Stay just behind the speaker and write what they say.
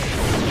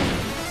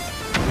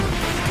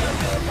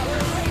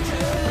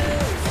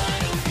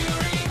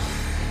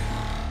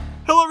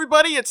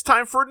everybody. It's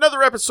time for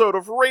another episode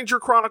of Ranger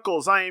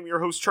Chronicles. I am your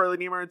host, Charlie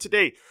Niemeyer, and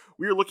today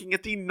we are looking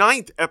at the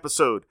 9th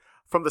episode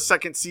from the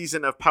second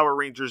season of Power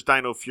Rangers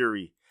Dino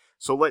Fury.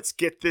 So let's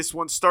get this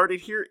one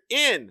started here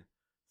in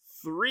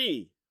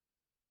 3,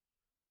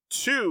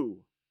 2,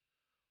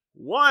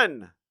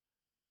 1,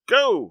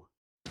 go!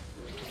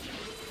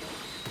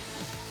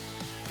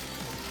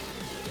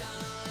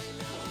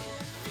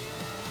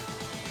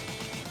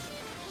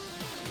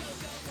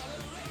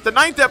 The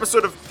 9th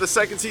episode of the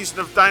second season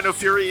of Dino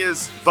Fury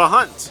is The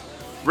Hunt,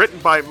 written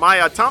by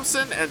Maya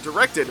Thompson and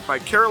directed by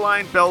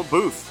Caroline Bell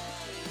Booth.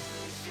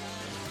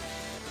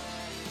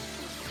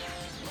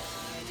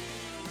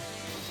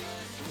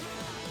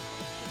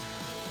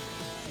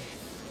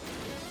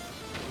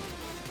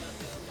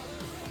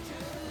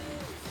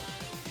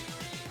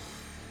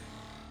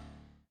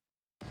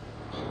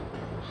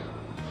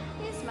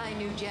 Is my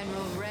new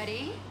general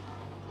ready?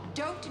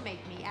 Don't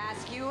make me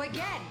ask you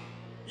again.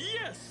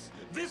 Yes!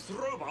 This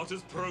robot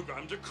is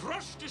programmed to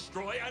crush,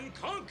 destroy, and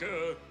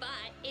conquer!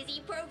 But is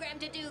he programmed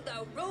to do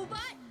the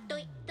robot?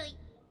 Doink, doink,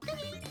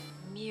 doink.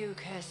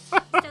 Mucus. So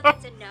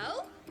that's a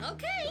no?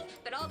 Okay,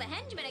 but all the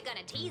henchmen are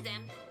gonna tease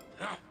him.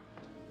 Huh?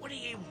 What are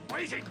you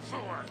waiting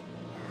for?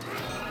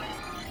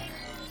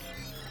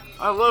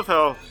 I love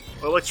how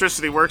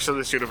electricity works in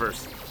this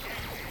universe.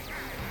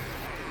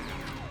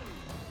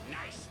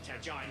 Nice to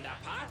join the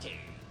party.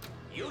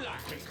 You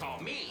lot can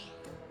call me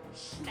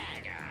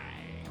Snag Eye.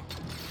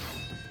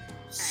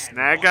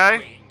 Snag Guy?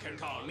 Queen can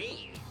call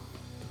me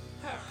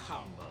her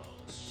humble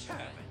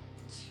servant.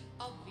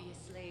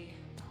 Obviously.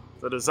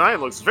 The design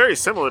looks very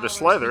similar to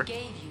Slither.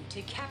 Gave you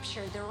to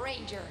capture the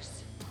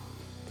Rangers.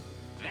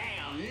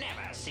 They'll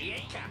never see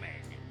it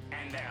coming,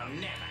 and they'll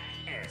never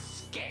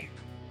escape.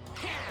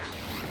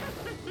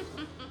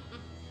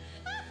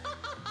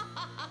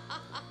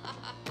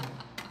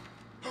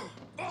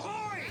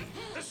 Ahoy!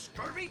 The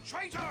scurvy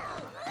traitor!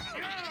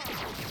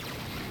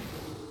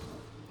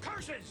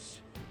 Curses!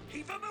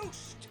 Heave a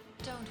moost!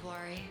 Don't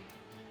worry.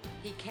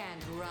 He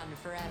can't run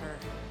forever.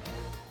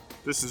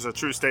 This is a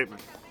true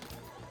statement.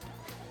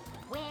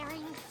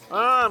 Wearing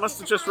Ah, it must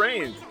have just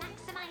rained. to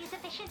maximize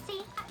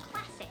efficiency, a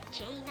classic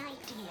Jane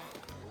idea.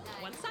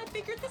 Once I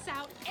figured this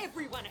out,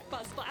 everyone at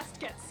Buzz Blast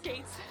gets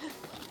skates.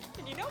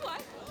 And you know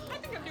what? I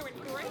think I'm doing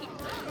great.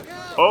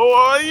 Oh,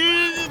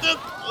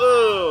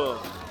 ugh.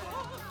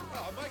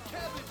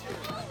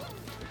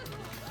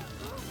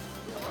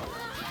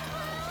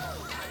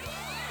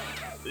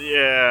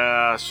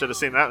 Yeah, should have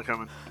seen that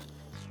coming.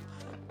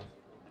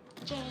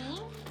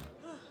 Jane?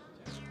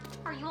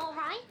 Are you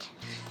alright?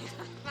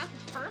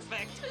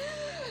 Perfect.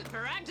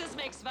 Practice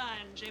makes fun,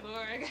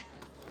 J-Borg.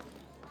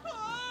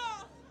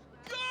 Ah!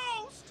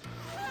 Ghost!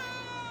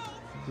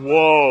 Help!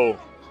 Whoa.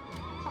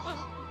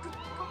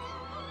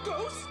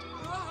 Ghost?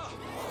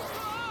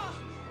 Ah!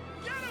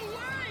 Get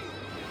away!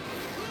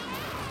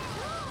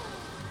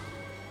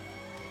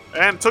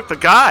 And took the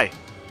guy.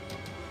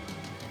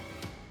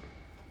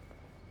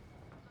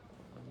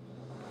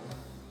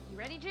 You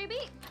ready, JB?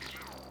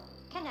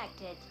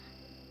 Connected.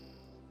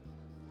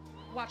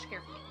 Watch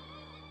carefully.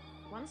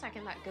 1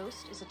 second, that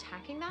ghost is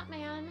attacking that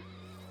man.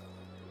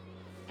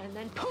 And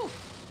then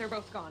poof! They're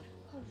both gone.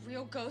 A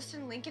real ghost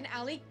in Lincoln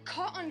Alley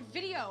caught on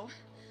video.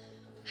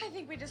 I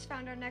think we just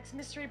found our next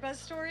mystery Buzz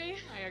story.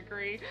 I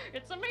agree.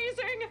 It's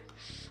amazing!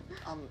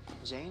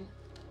 Jane,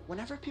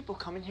 whenever people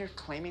come in here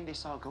claiming they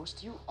saw a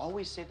ghost, you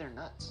always say they're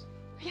nuts.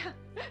 Yeah,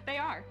 they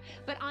are.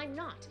 But I'm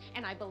not.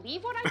 And I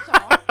believe what I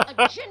saw,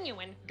 a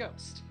genuine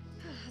ghost.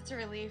 That's a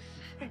relief.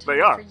 I've been They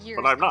told are, for years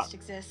but I'm not. ghosts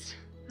exist.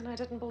 And I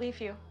didn't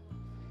believe you.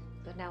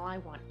 But now I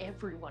want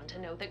everyone to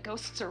know that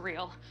ghosts are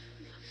real.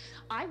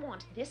 I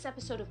want this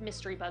episode of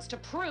Mystery Buzz to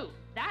prove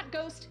that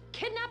ghost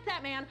kidnapped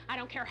that man. I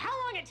don't care how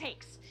long it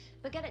takes.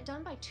 But get it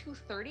done by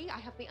 2:30. I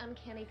have the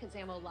Uncanny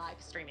Kazamo live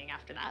streaming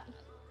after that.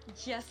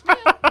 Yes, ma'am.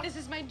 This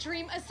is my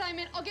dream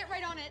assignment. I'll get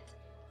right on it.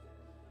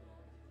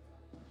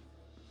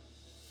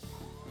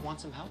 Want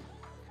some help?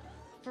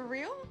 For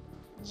real?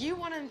 You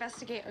want to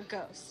investigate a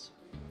ghost?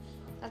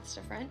 That's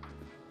different.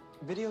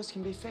 Videos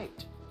can be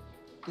faked.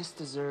 This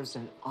deserves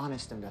an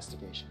honest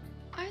investigation.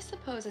 I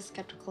suppose a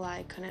skeptical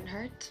eye couldn't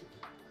hurt.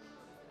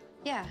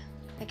 Yeah,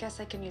 I guess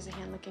I can use a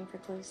hand looking for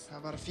clues. How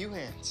about a few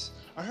hands?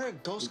 I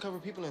heard ghosts cover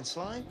people in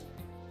slime.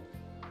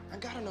 I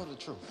gotta know the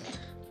truth.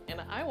 And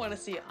I want to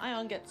see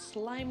Ion get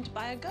slimed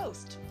by a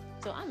ghost.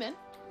 So I'm in.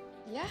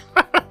 Yeah,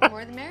 the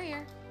more the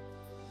merrier.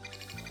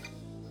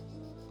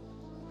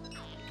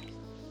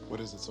 What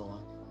is it,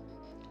 Solon?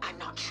 I'm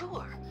not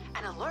sure.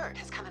 An alert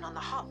has come in on the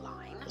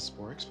hotline. A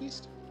Sporix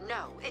beast?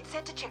 No, it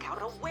said to check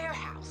out a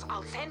warehouse.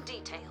 I'll send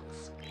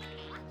details.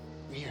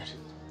 Weird.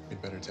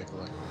 We'd better take a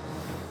look.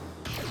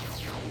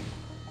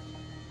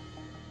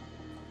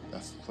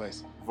 That's the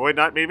place. Void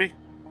Knight, maybe?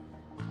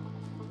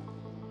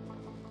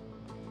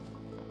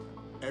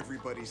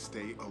 Everybody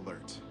stay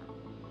alert.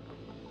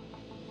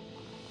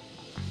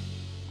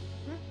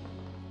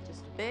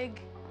 Just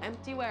big,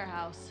 empty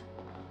warehouse.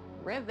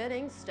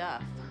 Riveting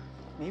stuff.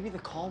 Maybe the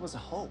call was a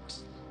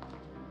hoax.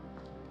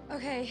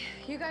 Okay,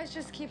 you guys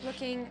just keep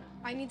looking.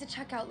 I need to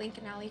check out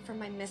Lincoln Alley for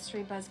my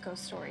Mystery Buzz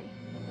ghost story.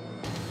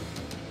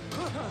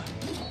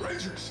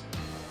 Rangers!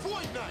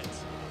 Void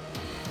Knights!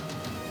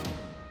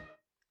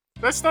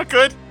 That's not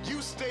good.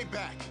 You stay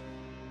back.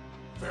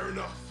 Fair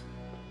enough.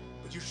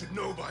 But you should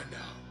know by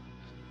now.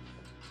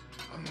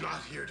 I'm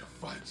not here to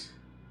fight.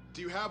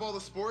 Do you have all the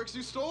Sporks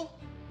you stole?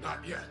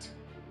 Not yet.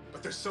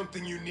 But there's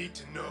something you need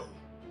to know.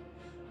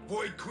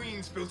 Void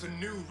Queen's built a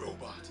new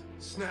robot,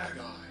 Snag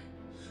Eye.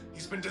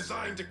 He's been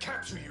designed to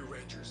capture you,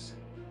 Rangers.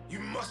 You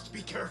must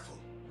be careful.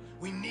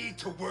 We need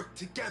to work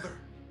together.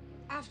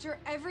 After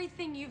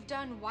everything you've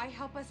done, why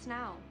help us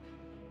now?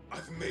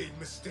 I've made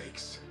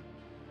mistakes.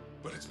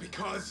 But it's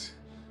because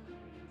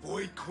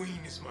Void Queen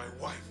is my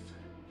wife.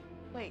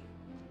 Wait,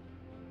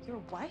 your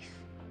wife?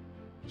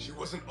 She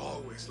wasn't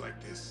always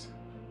like this.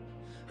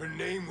 Her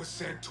name was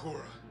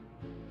Santora.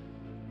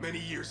 Many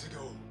years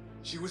ago,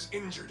 she was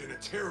injured in a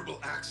terrible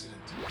accident.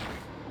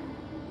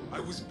 I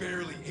was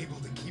barely able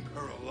to keep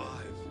her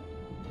alive.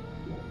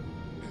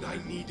 And I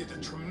needed a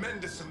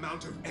tremendous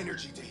amount of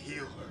energy to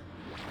heal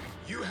her.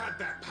 You had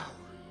that power,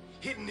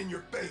 hidden in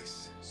your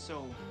base.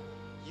 So,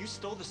 you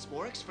stole the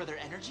Sporks for their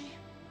energy?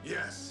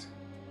 Yes.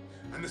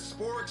 And the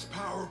Spork's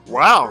power brought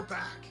Wow. her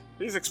back.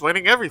 He's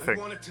explaining everything.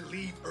 I wanted to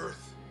leave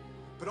Earth,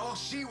 but all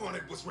she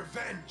wanted was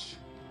revenge.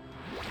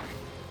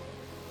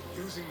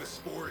 Using the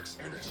Spork's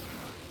energy,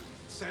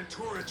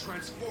 Santora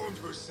transformed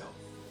herself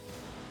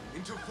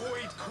into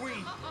Void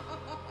Queen.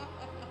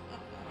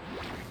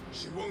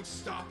 She won't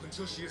stop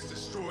until she has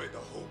destroyed the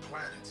whole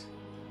planet.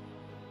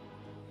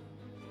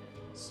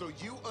 So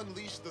you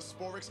unleashed the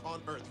Sporks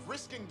on Earth,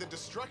 risking the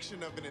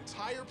destruction of an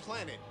entire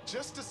planet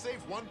just to save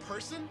one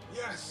person?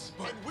 Yes,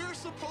 but... And we're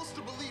supposed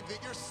to believe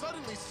that you're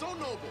suddenly so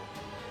noble.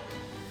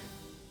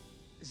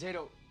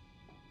 Zato,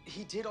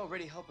 he did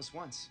already help us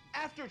once.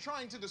 After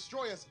trying to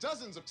destroy us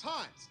dozens of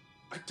times.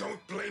 I don't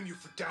blame you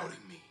for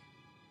doubting me.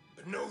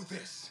 But know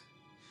this.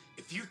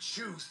 If you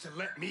choose to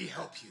let me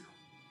help you,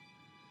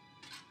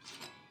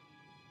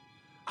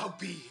 I'll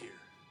be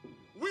here.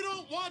 We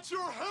don't want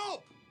your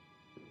help!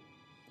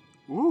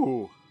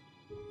 Ooh.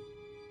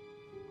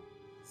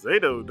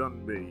 Zato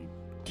done be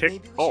kicked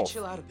Maybe we off. should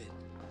chill out a bit.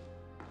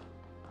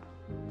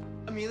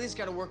 Amelia's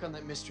got to work on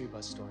that Mystery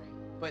Buzz story,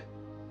 but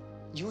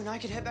you and I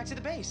could head back to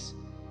the base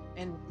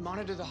and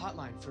monitor the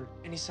hotline for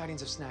any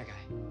sightings of Snag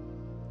Eye.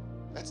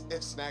 That's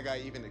if Snag Eye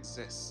even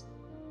exists.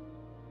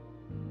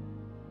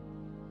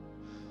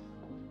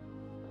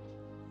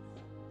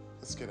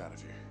 Let's get out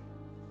of here.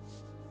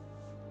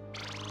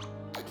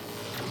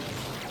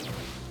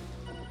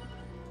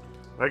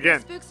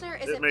 Again, Spookster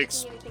it isn't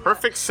makes picking anything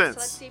perfect up, so let's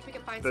sense see if we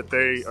can find that some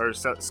they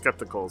clues. are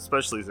skeptical,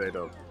 especially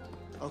Zato.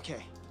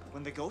 Okay,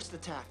 when the ghost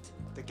attacked,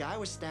 the guy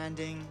was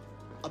standing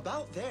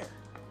about there.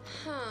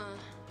 Huh.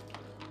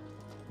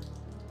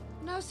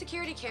 No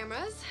security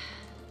cameras.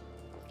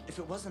 If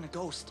it wasn't a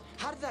ghost,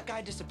 how did that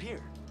guy disappear?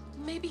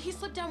 Maybe he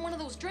slipped down one of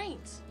those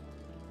drains.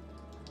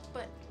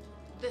 But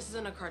this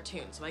isn't a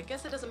cartoon, so I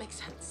guess it doesn't make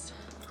sense.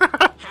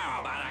 How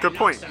about Good I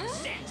point. knock some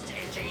sense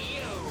into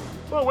you?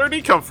 Well, where'd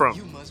he come from?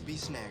 You must be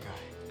Snag Eye.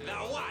 The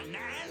one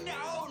and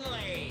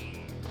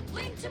only!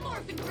 Link to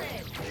Morphin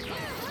Grid!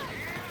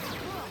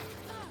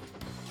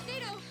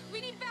 Zato,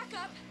 we need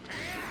backup!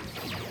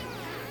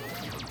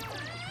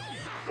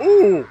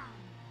 Ooh!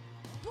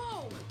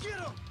 Whoa! Get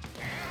him!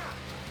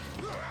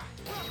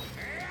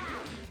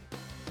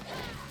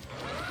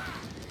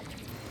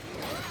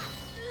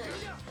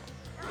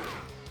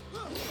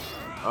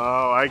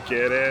 Oh, I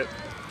get it.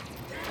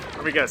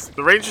 Let me guess.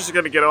 The Rangers are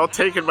going to get all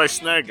taken by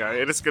Snag Guy,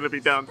 and it's going to be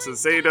down to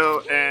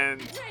Zato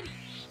and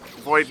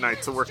Void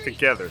Knight to work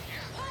together.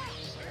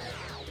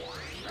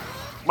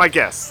 My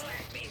guess.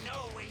 Let me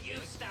know when you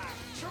start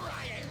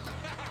trying!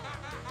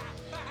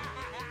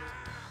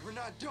 We're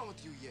not done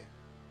with you yet.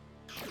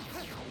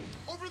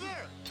 Over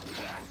there!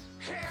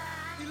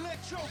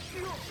 Electro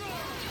fuel!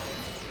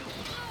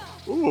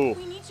 Ooh.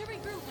 We need to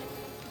regroup.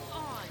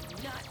 Oh,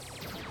 nuts.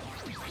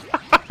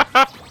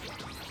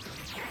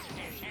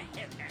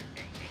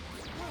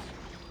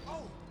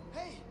 Oh,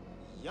 hey!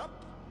 Yup.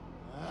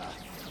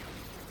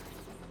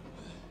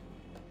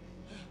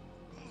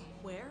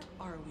 Where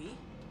are we?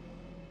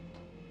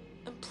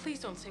 And please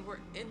don't say we're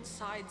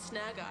inside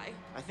Snag Eye.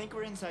 I think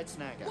we're inside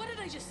Snag Eye. What did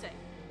I just say?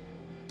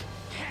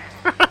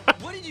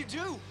 What did you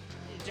do?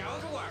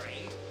 Don't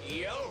worry,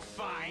 you'll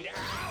find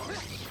out!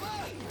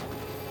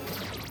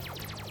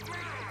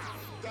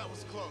 That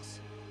was close.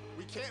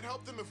 We can't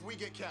help them if we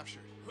get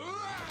captured.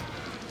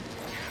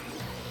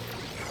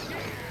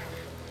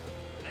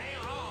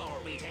 They'll all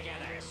be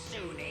together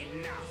soon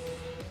enough.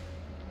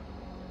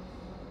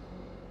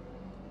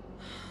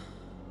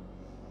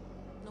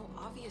 No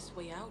obvious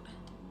way out.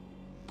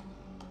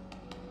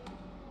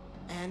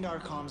 And our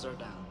comms are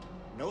down.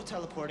 No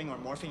teleporting or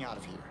morphing out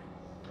of here.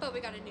 But we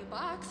got a new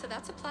box, so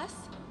that's a plus.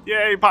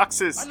 Yay,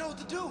 boxes. I know what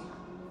to do!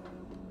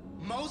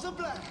 Moza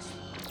Blast!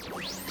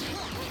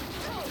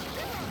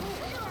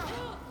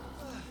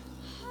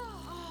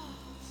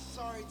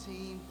 Sorry,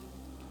 team.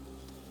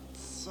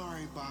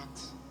 Sorry,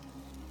 Box.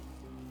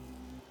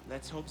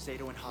 Let's hope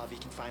Zato and Javi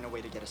can find a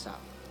way to get us out.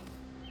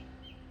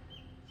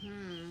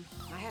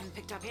 I haven't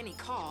picked up any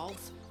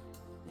calls.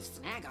 If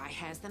Snag Eye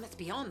has them, it's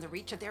beyond the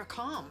reach of their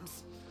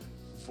comms.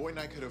 Void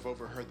Knight could have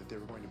overheard that they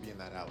were going to be in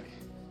that alley.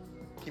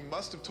 He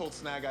must have told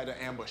Snag Eye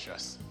to ambush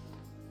us.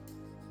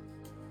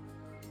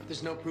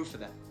 There's no proof of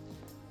that.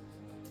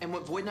 And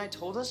what Void Knight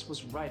told us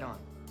was right on.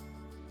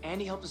 And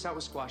he helped us out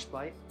with Squash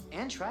Blight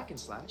and Track and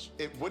Slash.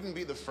 It wouldn't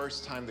be the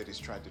first time that he's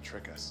tried to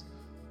trick us.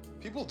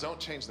 People don't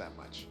change that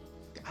much.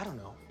 I don't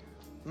know.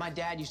 My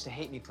dad used to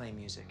hate me playing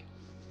music.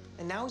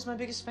 And now he's my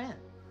biggest fan.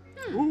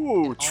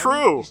 Ooh, and true.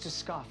 Ollie used to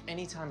scoff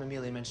anytime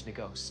Amelia mentioned a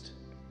ghost.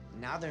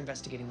 Now they're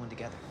investigating one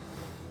together.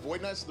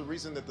 Void Knight's the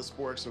reason that the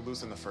Sporix are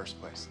loose in the first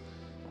place.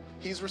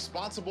 He's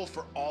responsible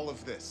for all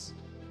of this.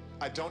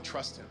 I don't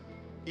trust him,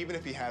 even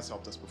if he has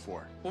helped us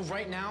before. Well,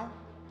 right now,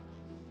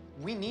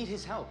 we need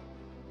his help.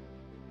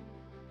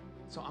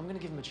 So I'm gonna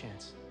give him a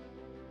chance.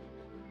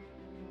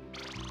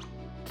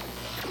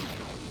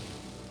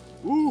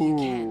 Ooh. You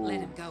can't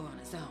let him go on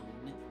his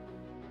own.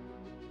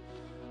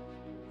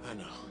 I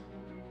know.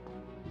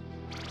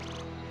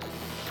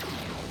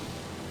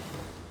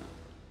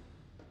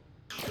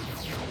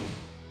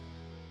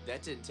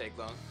 That didn't take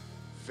long.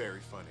 Very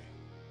funny.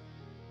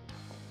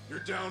 You're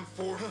down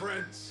 4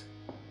 friends.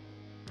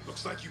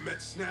 Looks like you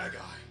met Snag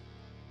Eye.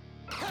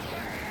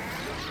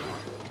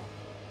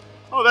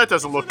 Oh, that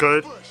doesn't look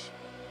good.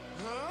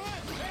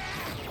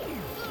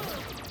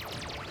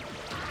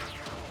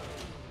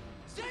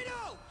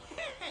 Zato!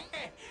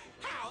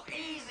 How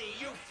easy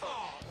you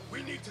fall!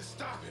 We need to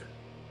stop him,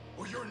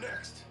 or you're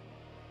next.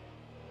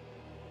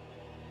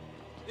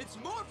 It's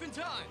morphin'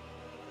 time!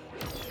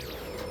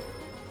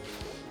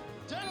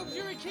 Dino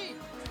Fury Key!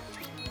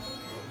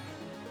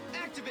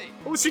 Activate!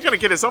 Oh, is he gonna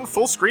get his own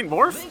full screen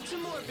morph? Link to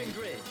Morphin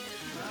Grid!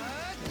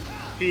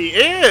 He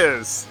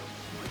is!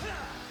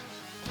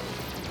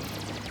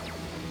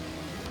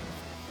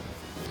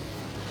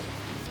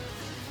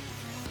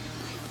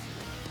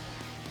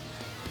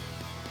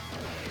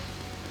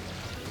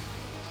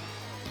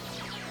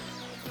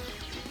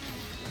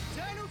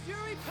 Dino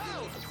Fury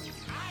Power!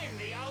 I'm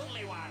the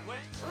only one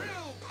with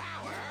true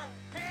power!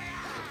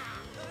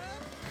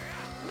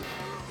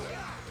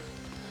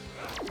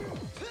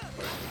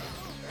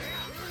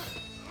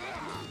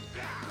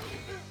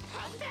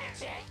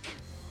 Pathetic!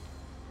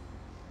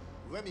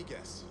 Let me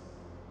guess.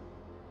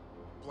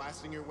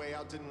 Blasting your way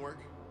out didn't work?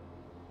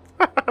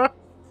 I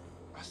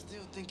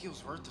still think it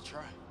was worth a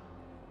try.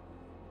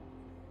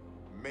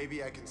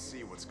 Maybe I can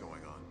see what's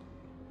going on.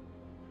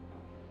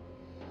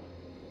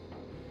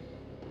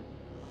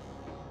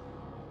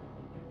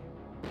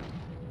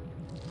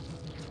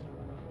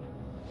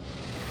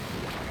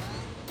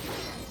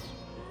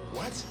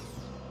 What?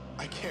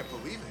 I can't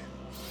believe it.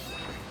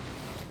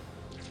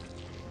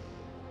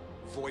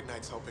 Void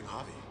Knight's helping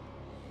Javi.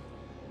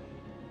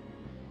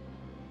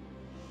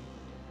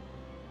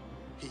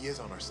 He is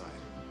on our side.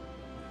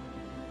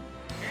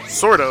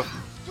 Sort of.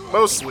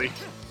 Mostly.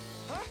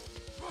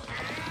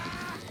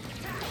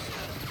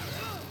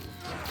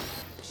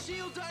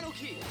 Shield Dino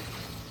Key!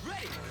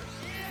 Ready!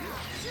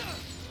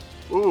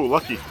 Ooh,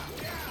 lucky.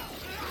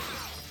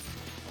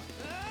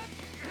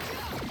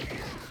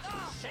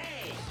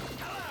 Say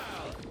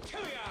hello to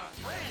your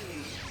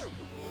friends!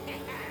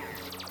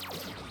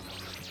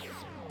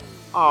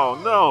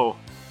 Oh no.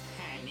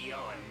 And you're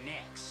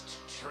next,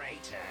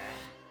 traitor.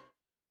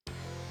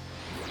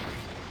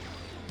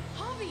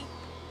 Javi!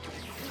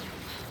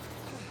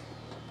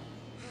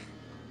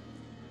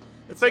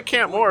 If they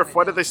can't morph,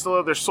 why do they still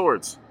have their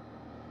swords?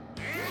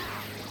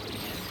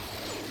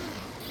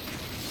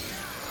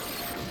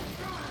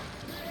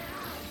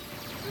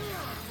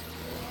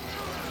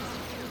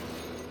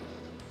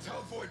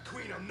 Tell Void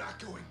Queen I'm not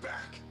going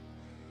back.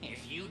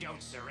 If you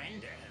don't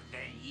surrender,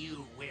 then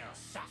you will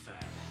suffer.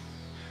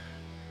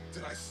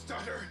 Did I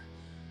stutter?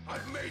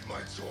 I've made my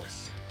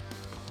choice.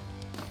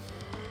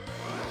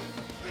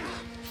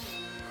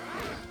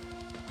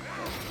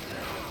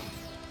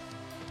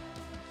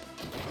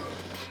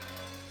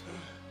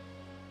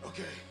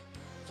 Okay,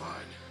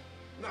 fine.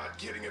 Not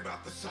kidding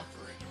about the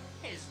suffering.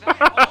 Is that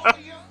all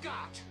you've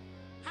got?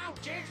 How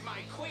did my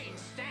queen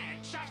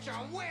stand such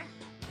a wimp?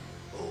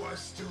 Oh, I've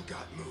still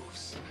got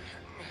moves.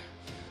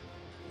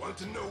 Want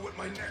to know what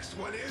my next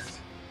one is?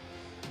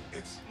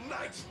 It's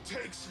Knight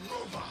Takes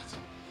Robot.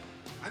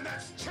 And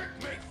that's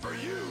checkmate for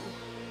you!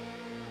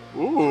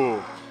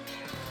 Ooh.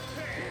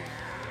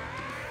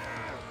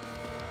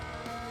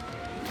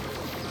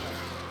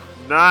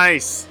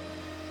 Nice.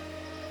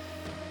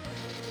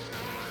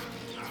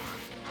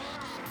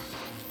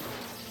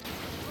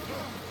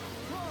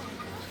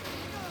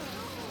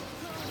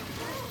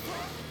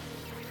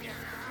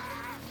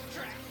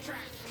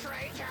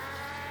 Traitor!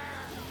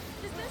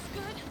 Is this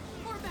good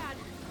or bad?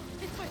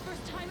 It's my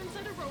first time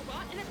inside a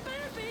robot, and it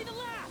better be the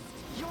last!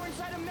 You're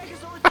inside a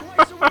Megazord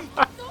twice a week!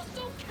 Those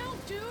don't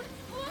count, dude!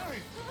 Look!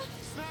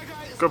 Snag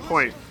Eye is Good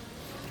point.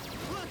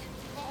 Look!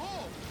 A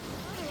hole!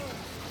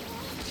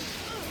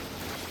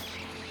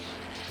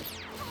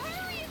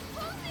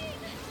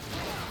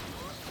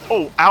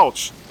 Oh,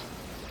 ouch.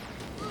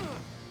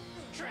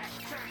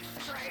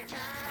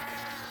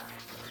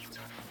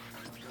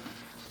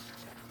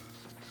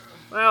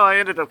 Well, I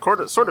ended up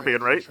sort of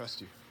being right.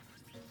 Trust you.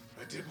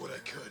 I did what I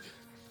could,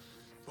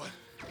 but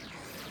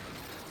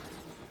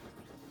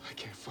I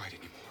can't fight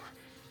anymore.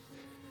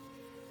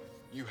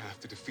 You have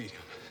to defeat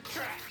him.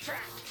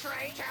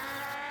 Traitor!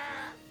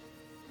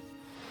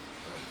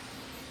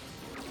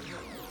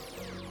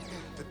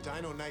 The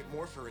Dino Knight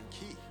Morpher and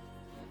Key.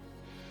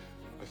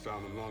 I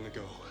found them long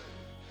ago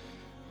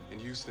and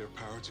used their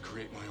power to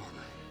create my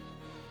armor.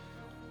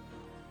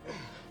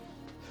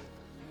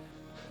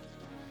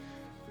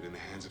 But in the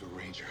hands of a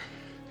ranger,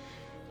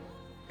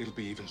 it'll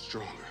be even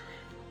stronger.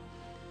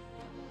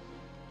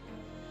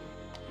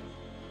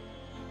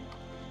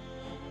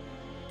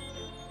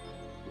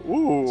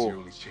 Ooh. It's your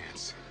only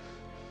chance.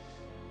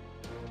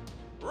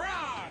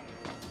 Wrong!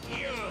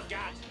 You've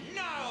got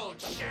no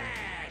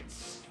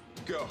chance!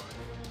 Go.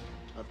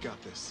 I've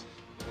got this.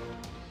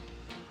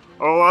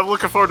 Oh, I'm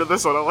looking forward to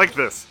this one. I like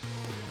this.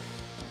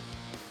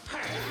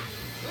 Bring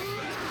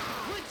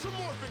some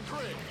Morphin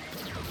Grid!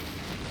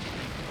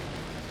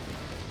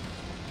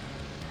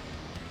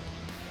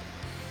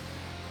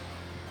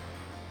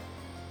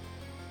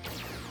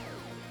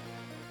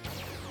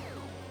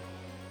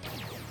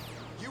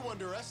 You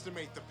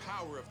underestimate the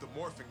power of the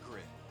Morphin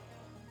Grid.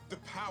 The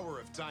power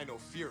of Dino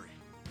Fury.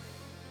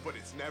 But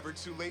it's never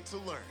too late to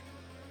learn.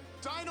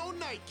 Dino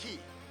Knight Key!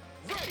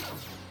 Ready!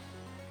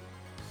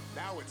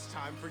 Now it's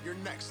time for your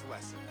next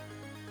lesson.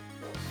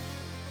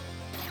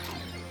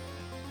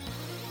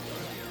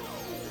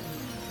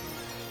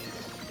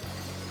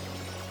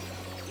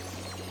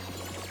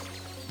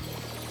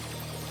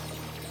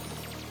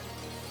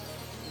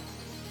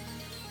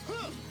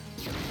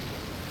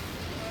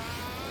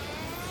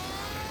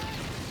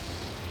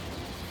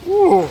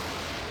 Ooh.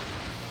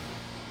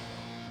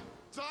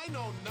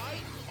 Dino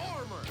Knight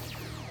Armor!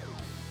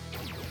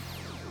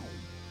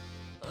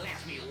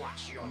 Let me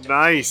watch your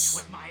Nice.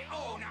 defeat with my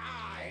own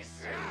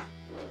eyes!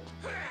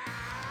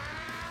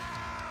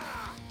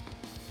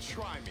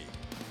 Try me.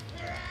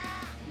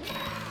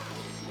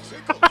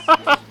 Tickles!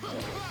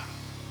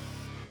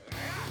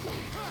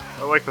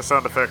 I like the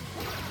sound effect.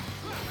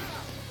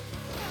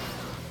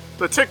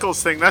 The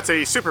tickles thing, that's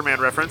a Superman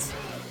reference.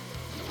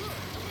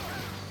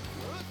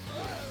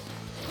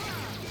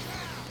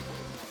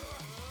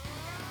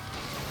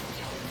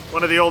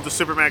 One of the oldest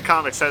Superman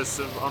comics has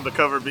him on the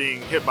cover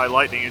being hit by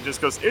lightning and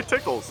just goes, "It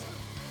tickles."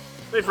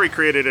 They've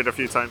recreated it a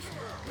few times.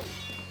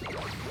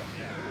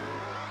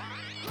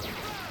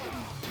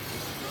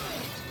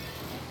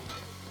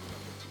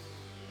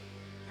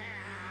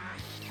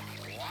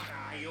 What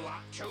are you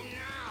up to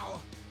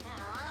now?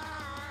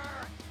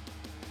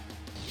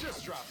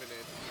 Just dropping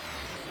it.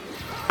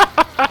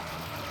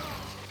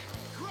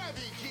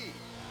 Grabby Key!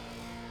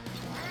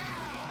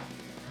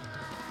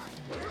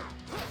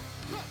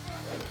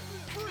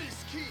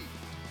 Freeze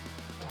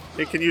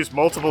Key! It can use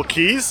multiple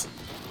keys?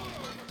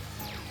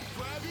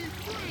 Grabby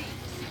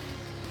Freeze!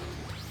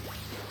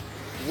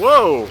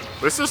 Whoa,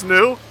 this is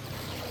new.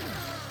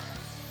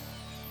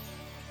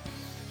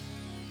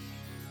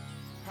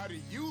 How do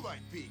you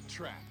like being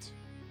trapped?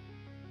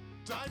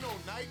 Dino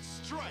Knight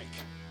Strike!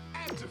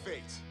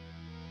 Activate!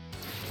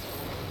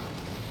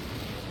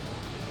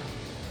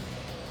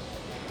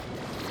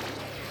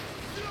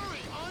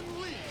 Fury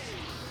Unleashed!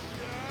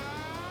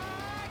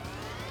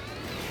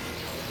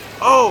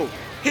 Oh,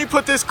 he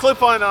put this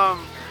clip on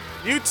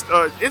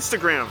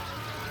Instagram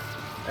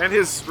and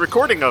his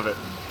recording of it.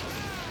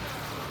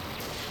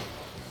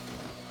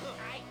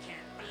 I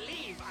can't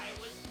believe I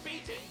was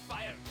beaten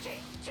by a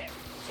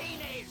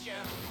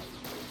teenager.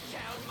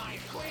 Down my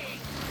queen.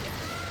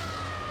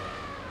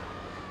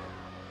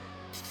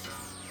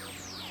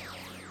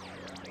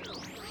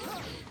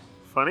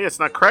 Funny, it's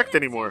not cracked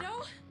anymore.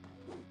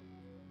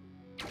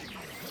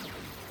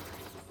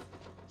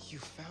 You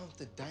found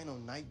the Dino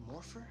Knight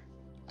Morpher?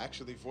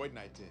 Actually, Void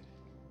Knight did.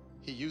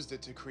 He used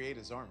it to create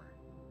his armor.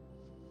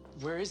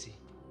 Where is he?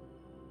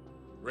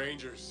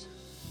 Rangers.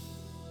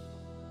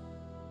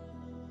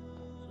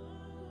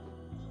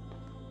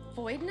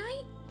 Void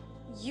Knight?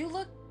 You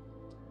look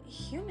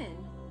human.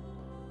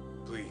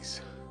 Please.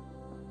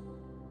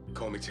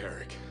 Call me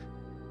Tarek.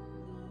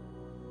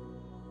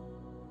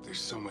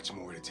 There's so much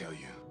more to tell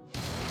you.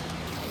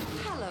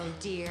 Hello,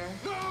 dear.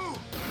 No!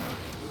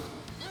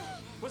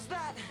 Was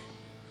that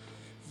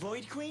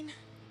Void Queen?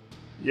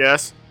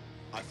 Yes.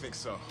 I think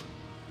so.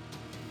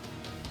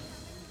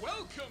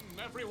 Welcome,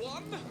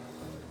 everyone!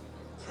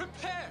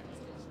 Prepare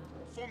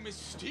for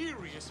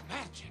mysterious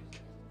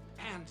magic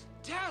and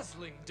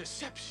dazzling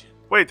deception.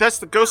 Wait, that's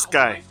the ghost Now,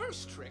 guy. My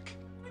first trick,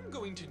 I'm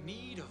going to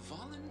need a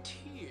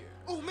volunteer.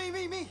 Oh,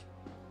 me!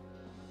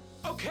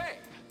 Okay.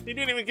 He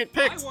didn't even get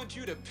picked. I want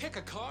you to pick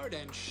a card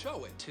and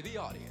show it to the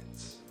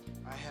audience.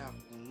 I have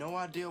no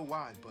idea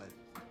why, but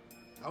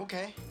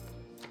okay.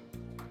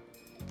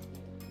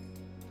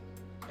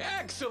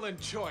 Excellent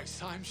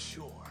choice, I'm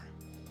sure.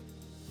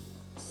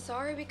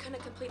 Sorry we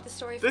couldn't complete the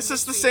story. This from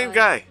is the Mystery same Bus.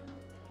 guy.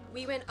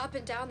 We went up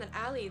and down that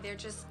alley. There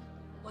just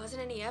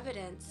wasn't any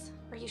evidence.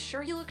 Are you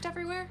sure you looked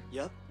everywhere?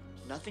 Yup,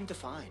 nothing to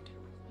find.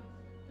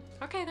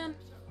 Okay then.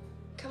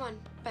 Come on,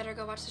 better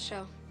go watch the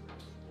show.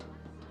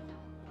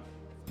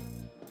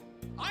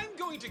 I'm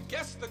going to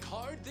guess the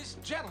card this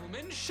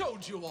gentleman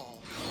showed you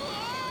all.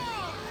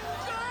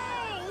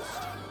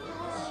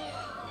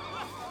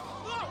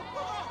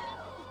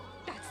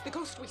 That's the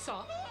ghost we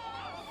saw.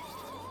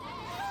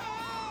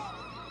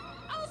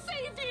 I'll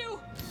save you!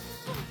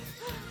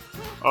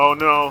 Oh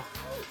no.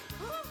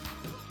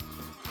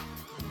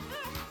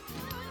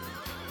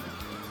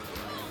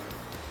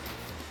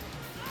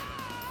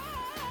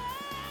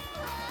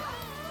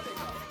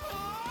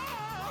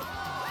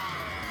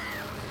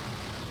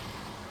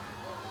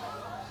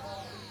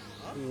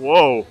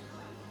 Whoa.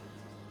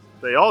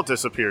 They all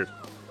disappeared.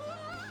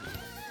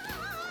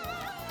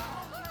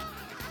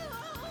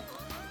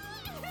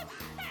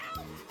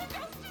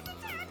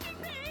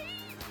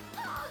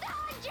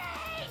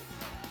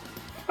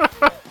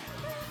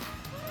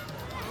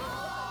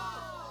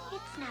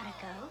 It's not a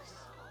ghost.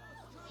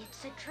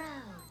 It's a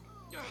drone.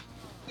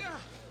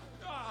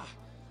 Oh,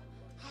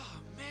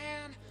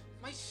 man,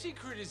 my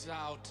secret is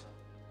out.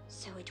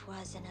 So it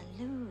was an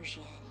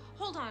illusion.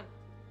 Hold on.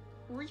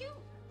 Were you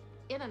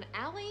in an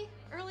alley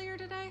earlier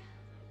today?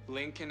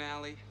 Lincoln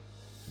Alley?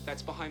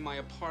 That's behind my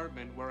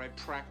apartment where I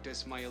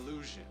practice my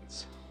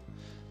illusions.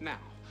 Now,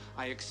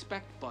 I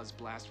expect Buzz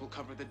Blast will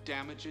cover the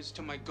damages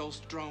to my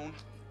ghost drone.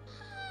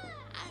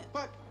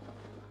 But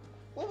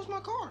what was my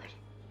card?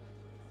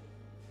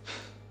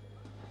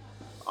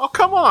 Oh,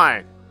 come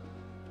on.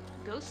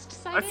 Ghost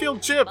I sighting? feel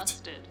gypped.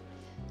 Busted.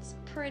 It's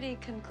pretty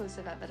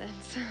conclusive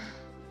evidence.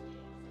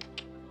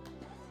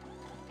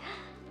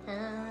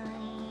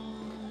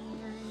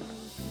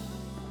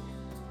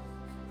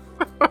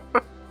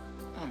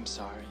 I'm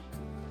sorry.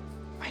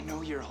 I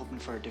know you're hoping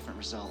for a different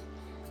result.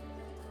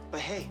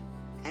 But hey,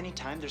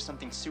 anytime there's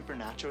something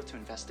supernatural to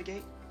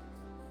investigate,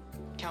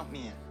 count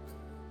me in.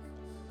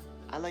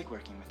 I like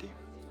working with you.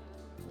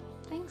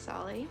 Thanks,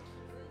 Ollie.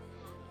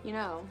 You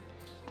know,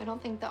 I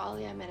don't think the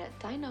Ollie I met at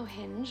Dino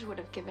Hinge would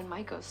have given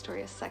my ghost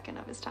story a second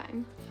of his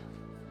time.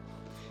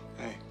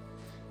 Hey,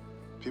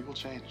 people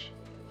change.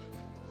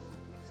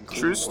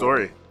 True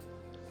story.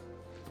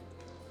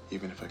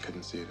 Even if I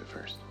couldn't see it at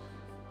first.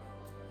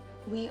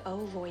 We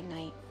owe Void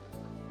Knight.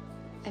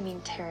 I mean,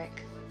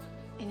 Tarek.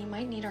 And he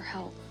might need our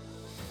help.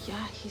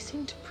 Yeah, he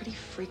seemed pretty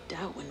freaked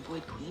out when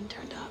Void Queen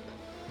turned up.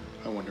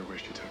 I wonder where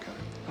she took him.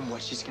 And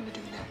what she's gonna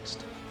do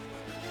next.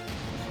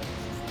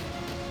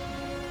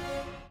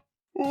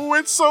 Ooh,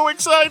 it's so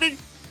exciting!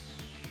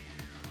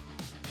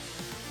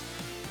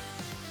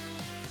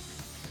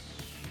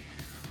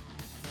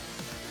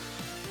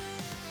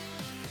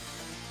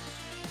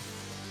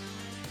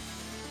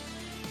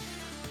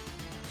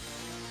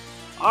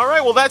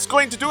 Alright, well that's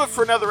going to do it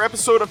for another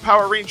episode of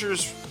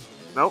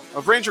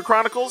of Ranger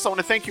Chronicles. I want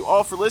to thank you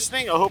all for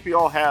listening. I hope you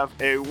all have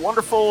a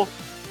wonderful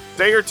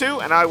day or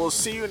two, and I will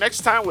see you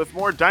next time with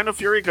more Dino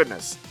Fury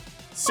goodness.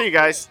 See you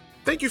guys.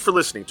 Thank you for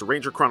listening to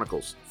Ranger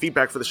Chronicles.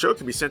 Feedback for the show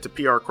can be sent to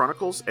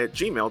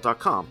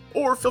prchronicles@gmail.com,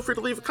 or feel free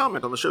to leave a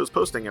comment on the show's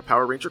posting at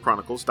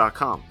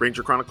powerrangerchronicles.com.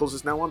 Ranger Chronicles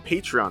is now on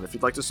Patreon. If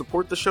you'd like to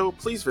support the show,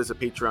 please visit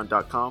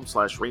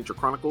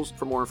patreon.com/rangerchronicles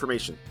for more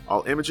information.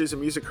 All images and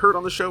music heard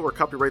on the show are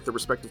copyright their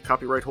respective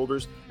copyright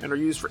holders and are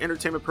used for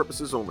entertainment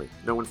purposes only.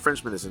 No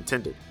infringement is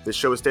intended. This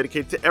show is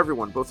dedicated to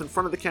everyone, both in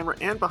front of the camera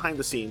and behind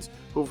the scenes,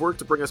 who have worked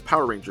to bring us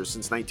Power Rangers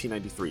since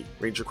 1993.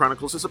 Ranger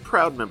Chronicles is a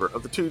proud member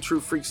of the Two True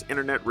Freaks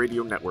Internet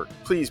Radio Network.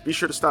 Please be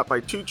sure to stop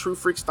by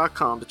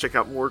twotruefreaks.com to check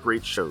out more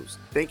great shows.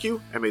 Thank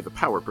you, and may the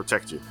power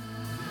protect you.